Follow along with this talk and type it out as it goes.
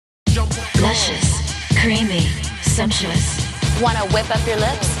Luscious, creamy, sumptuous. Wanna whip up your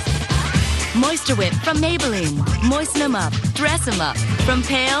lips? Moisture Whip from Maybelline. Moisten them up, dress them up, from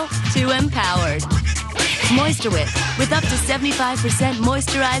pale to empowered. Moisture Whip with up to 75%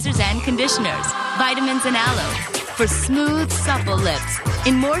 moisturizers and conditioners, vitamins and aloe for smooth, supple lips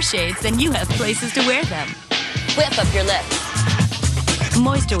in more shades than you have places to wear them. Whip up your lips.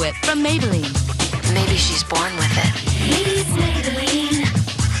 Moisture Whip from Maybelline. Maybe she's born with it. Maybe it's Maybelline.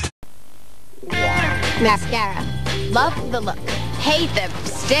 Mascara. Love the look. Hate the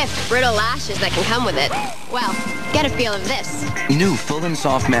stiff, brittle lashes that can come with it. Well, get a feel of this. New Full and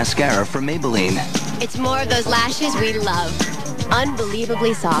Soft Mascara from Maybelline. It's more of those lashes we love.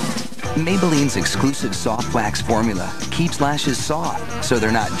 Unbelievably soft. Maybelline's exclusive soft wax formula keeps lashes soft, so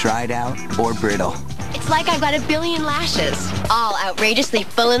they're not dried out or brittle. It's like I've got a billion lashes, all outrageously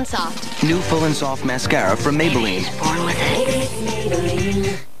full and soft. New Full and Soft Mascara from Maybelline. Born with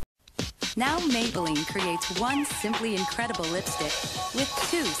it. Now Maybelline creates one simply incredible lipstick with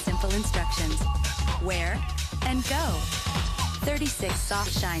 2 simple instructions. Wear and go. 36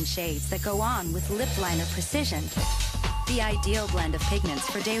 soft shine shades that go on with lip liner precision. The ideal blend of pigments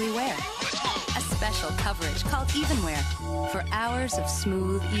for daily wear. A special coverage called Even Wear for hours of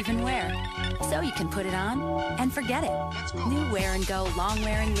smooth, even wear. So you can put it on and forget it. New Wear and Go long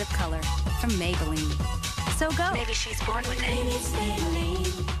wearing lip color from Maybelline. So go. Maybe she's born with it. Maybe it's Maybelline.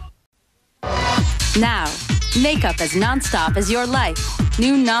 Now, makeup as non-stop as your life.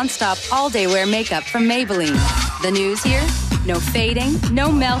 New non-stop all-day wear makeup from Maybelline. The news here? No fading,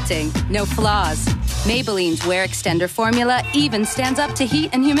 no melting, no flaws. Maybelline's Wear Extender formula even stands up to heat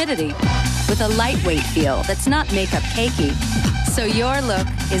and humidity with a lightweight feel that's not makeup cakey. So your look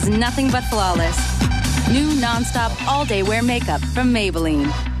is nothing but flawless. New non-stop all-day wear makeup from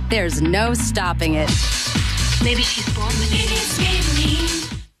Maybelline. There's no stopping it. Maybe she's born with it. Maybe it's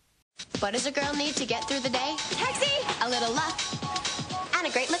Maybelline. What does a girl need to get through the day? Taxi! A little luck. And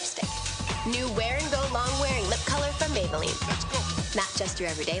a great lipstick. New Wear and Go long wearing lip color from Maybelline. Let's go. Not just your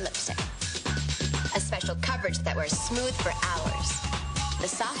everyday lipstick. A special coverage that wears smooth for hours. The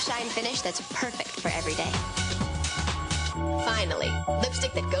soft shine finish that's perfect for every day. Finally,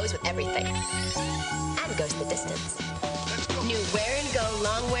 lipstick that goes with everything. And goes the distance. New Wear and Go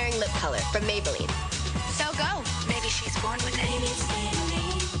long wearing lip color from Maybelline. So go. Maybe she's born with it. Maybe it's Maybelline.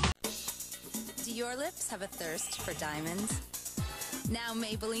 Do your lips have a thirst for diamonds? Now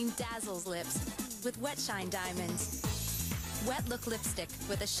Maybelline dazzles lips with Wet Shine Diamonds. Wet look lipstick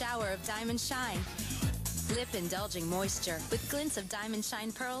with a shower of diamond shine. Lip indulging moisture with glints of diamond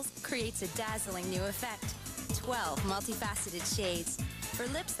shine pearls creates a dazzling new effect. 12 multifaceted shades for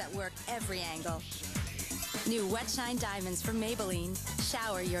lips that work every angle. New Wet Shine Diamonds from Maybelline.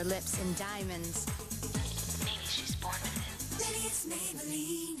 Shower your lips in diamonds. Maybe she's born with it. Maybe it's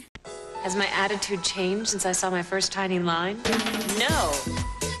Maybelline. Has my attitude changed since I saw my first tiny line? No,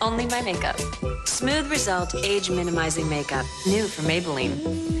 only my makeup. Smooth Result Age Minimizing Makeup, new from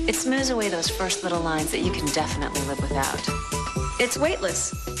Maybelline. It smooths away those first little lines that you can definitely live without. It's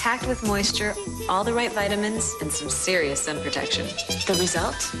weightless, packed with moisture, all the right vitamins, and some serious sun protection. The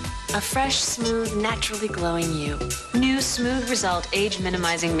result? A fresh, smooth, naturally glowing you. New Smooth Result Age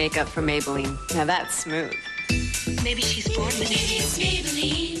Minimizing Makeup from Maybelline. Now that's smooth. Maybe she's born with it. Maybe it's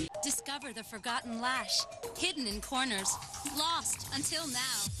Maybelline. Discover the forgotten lash, hidden in corners, lost until now.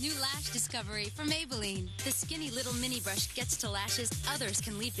 New lash discovery from Maybelline. The skinny little mini brush gets to lashes others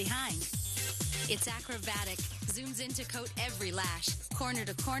can leave behind. It's acrobatic, zooms in to coat every lash, corner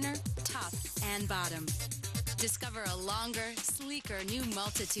to corner, top and bottom. Discover a longer, sleeker new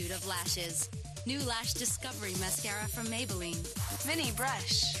multitude of lashes. New Lash Discovery Mascara from Maybelline. Mini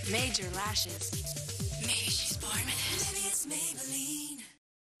brush, major lashes. Maybe she's born with it. Maybe it's Maybelline.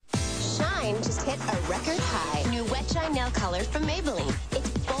 Shine just hit a record high. New Wet Shine nail color from Maybelline. It's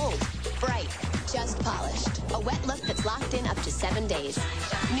bold, bright, just polished. A wet look that's locked in up to 7 days.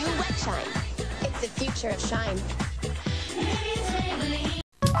 New Wet Shine. It's the future of shine.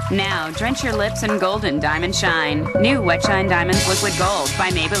 Now, drench your lips in golden diamond shine. New Wet Shine Diamonds Liquid Gold by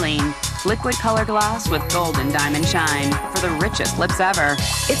Maybelline. Liquid color gloss with golden diamond shine for the richest lips ever.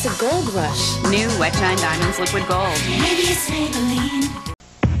 It's a gold rush. New Wet Shine Diamonds Liquid Gold. Maybe it's Maybelline.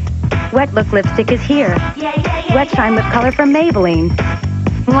 Wet Look Lipstick is here. Wet Shine Lip Color from Maybelline.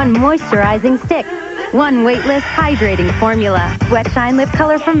 One moisturizing stick. One weightless, hydrating formula. Wet Shine Lip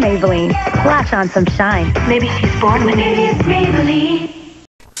Color from Maybelline. Splash on some shine. Maybe she's born with it. Maybe it's Maybelline.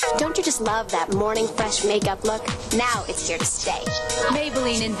 Don't you just love that morning fresh makeup look? Now it's here to stay.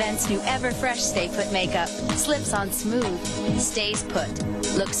 Maybelline invents new Ever Fresh Stay Put makeup. Slips on smooth, stays put.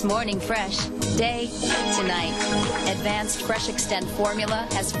 Looks morning fresh, day to night. Advanced Fresh Extend formula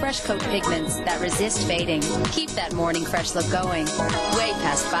has fresh coat pigments that resist fading. Keep that morning fresh look going. Way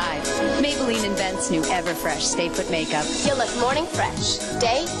past 5. Maybelline invents new Everfresh Stay Put makeup. You'll look morning fresh,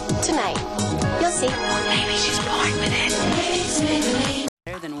 day to night. You'll see. Maybe she's born with it. It's Maybelline.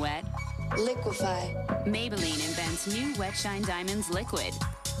 Better than wet? Liquify. Maybelline invents new Wet Shine Diamonds Liquid.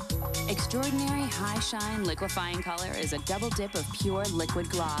 Extraordinary high shine liquefying color is a double dip of pure liquid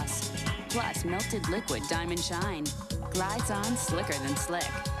gloss. Plus melted liquid diamond shine. Glides on slicker than slick.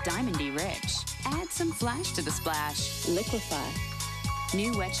 Diamondy rich. Add some flash to the splash. Liquify.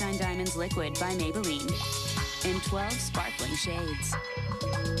 New Wet Shine Diamonds Liquid by Maybelline. In 12 sparkling shades.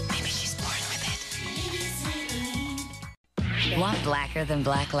 Maybe she's born with it. Want blacker than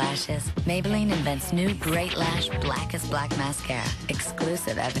black lashes? Maybelline invents new Great Lash Blackest Black Mascara.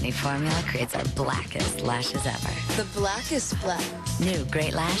 Exclusive ebony formula creates our blackest lashes ever. The blackest black. New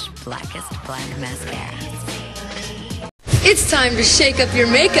Great Lash Blackest Black Mascara. It's time to shake up your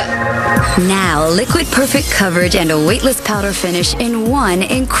makeup. Now, liquid perfect coverage and a weightless powder finish in one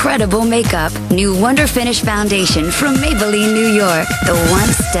incredible makeup. New Wonder Finish Foundation from Maybelline, New York. The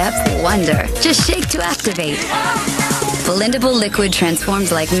one-step wonder. Just shake to activate. Blendable liquid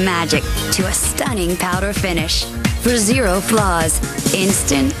transforms like magic to a stunning powder finish. For 0 flaws.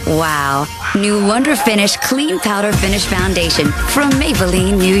 Instant wow. New Wonder Finish Clean Powder Finish Foundation from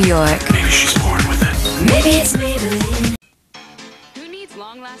Maybelline, New York. Maybe she's born with it. Maybe it's Maybelline. Who needs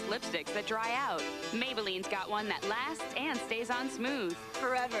long-last lipsticks that dry out? Maybelline's got one that lasts and stays on smooth.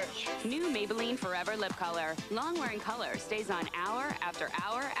 Forever. New Maybelline Forever Lip Color. Long-wearing color stays on hour after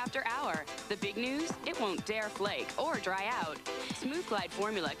hour after hour. The big news? It won't dare flake or dry out. Smooth Glide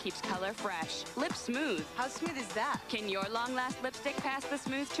formula keeps color fresh. Lips smooth. How smooth is that? Can your long-last lipstick pass the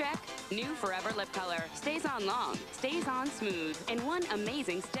smooth check? New Forever Lip Color. Stays on long, stays on smooth, in one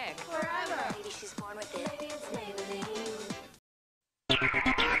amazing stick. Forever. Maybe she's born with it. Maybe it's Maybelline.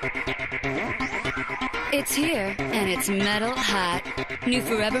 It's here, and it's metal hot. New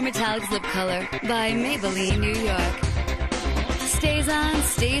Forever Metallics Lip Color by Maybelline, New York. Stays on,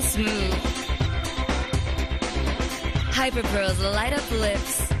 stays smooth. Hyper Pearls light up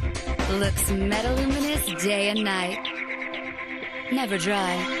lips. Looks metaluminous day and night. Never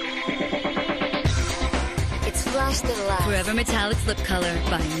dry. It's flash that'll last. Forever Metallics Lip Color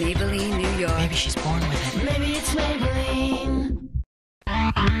by Maybelline, New York. Maybe she's born with it. Maybe it's Maybelline.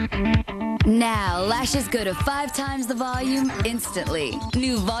 Now, lashes go to 5 times the volume instantly.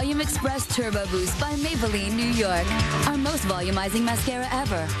 New Volume Express Turbo Boost by Maybelline, New York. Our most volumizing mascara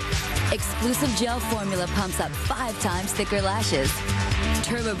ever. Exclusive gel formula pumps up 5 times thicker lashes.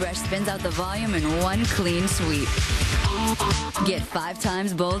 Turbo Brush spins out the volume in one clean sweep. Get 5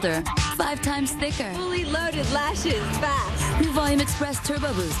 times bolder, 5 times thicker. Fully loaded lashes, fast. New Volume Express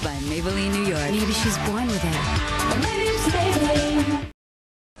Turbo Boost by Maybelline, New York. Maybe she's born with it. Maybe it's Maybelline.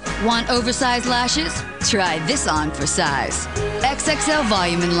 Want oversized lashes? Try this on for size. XXL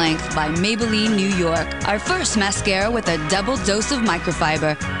Volume and Length by Maybelline, New York. Our first mascara with a double dose of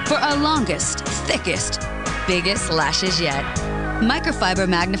microfiber for our longest, thickest, biggest lashes yet. Microfiber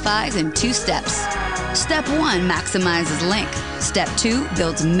magnifies in 2 steps. Step 1 maximizes length. Step 2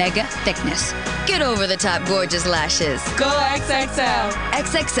 builds mega thickness. Get over the top gorgeous lashes. Go XXL.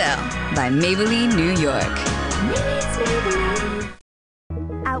 XXL by Maybelline, New York. Maybe it's Maybelline.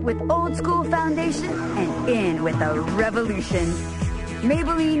 Out with old school foundation and in with a revolution.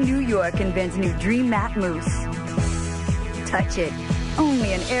 Maybelline New York invents new Dream Matte Mousse. Touch it.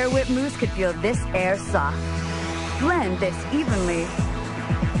 Only an Air Whip mousse could feel this air soft. Blend this evenly.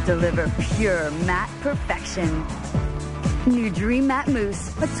 Deliver pure matte perfection. New Dream Matte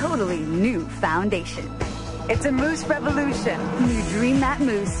Mousse, a totally new foundation. It's a mousse revolution. New Dream Matte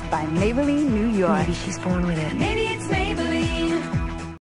Mousse by Maybelline New York. Maybe she's born with it. Maybe it's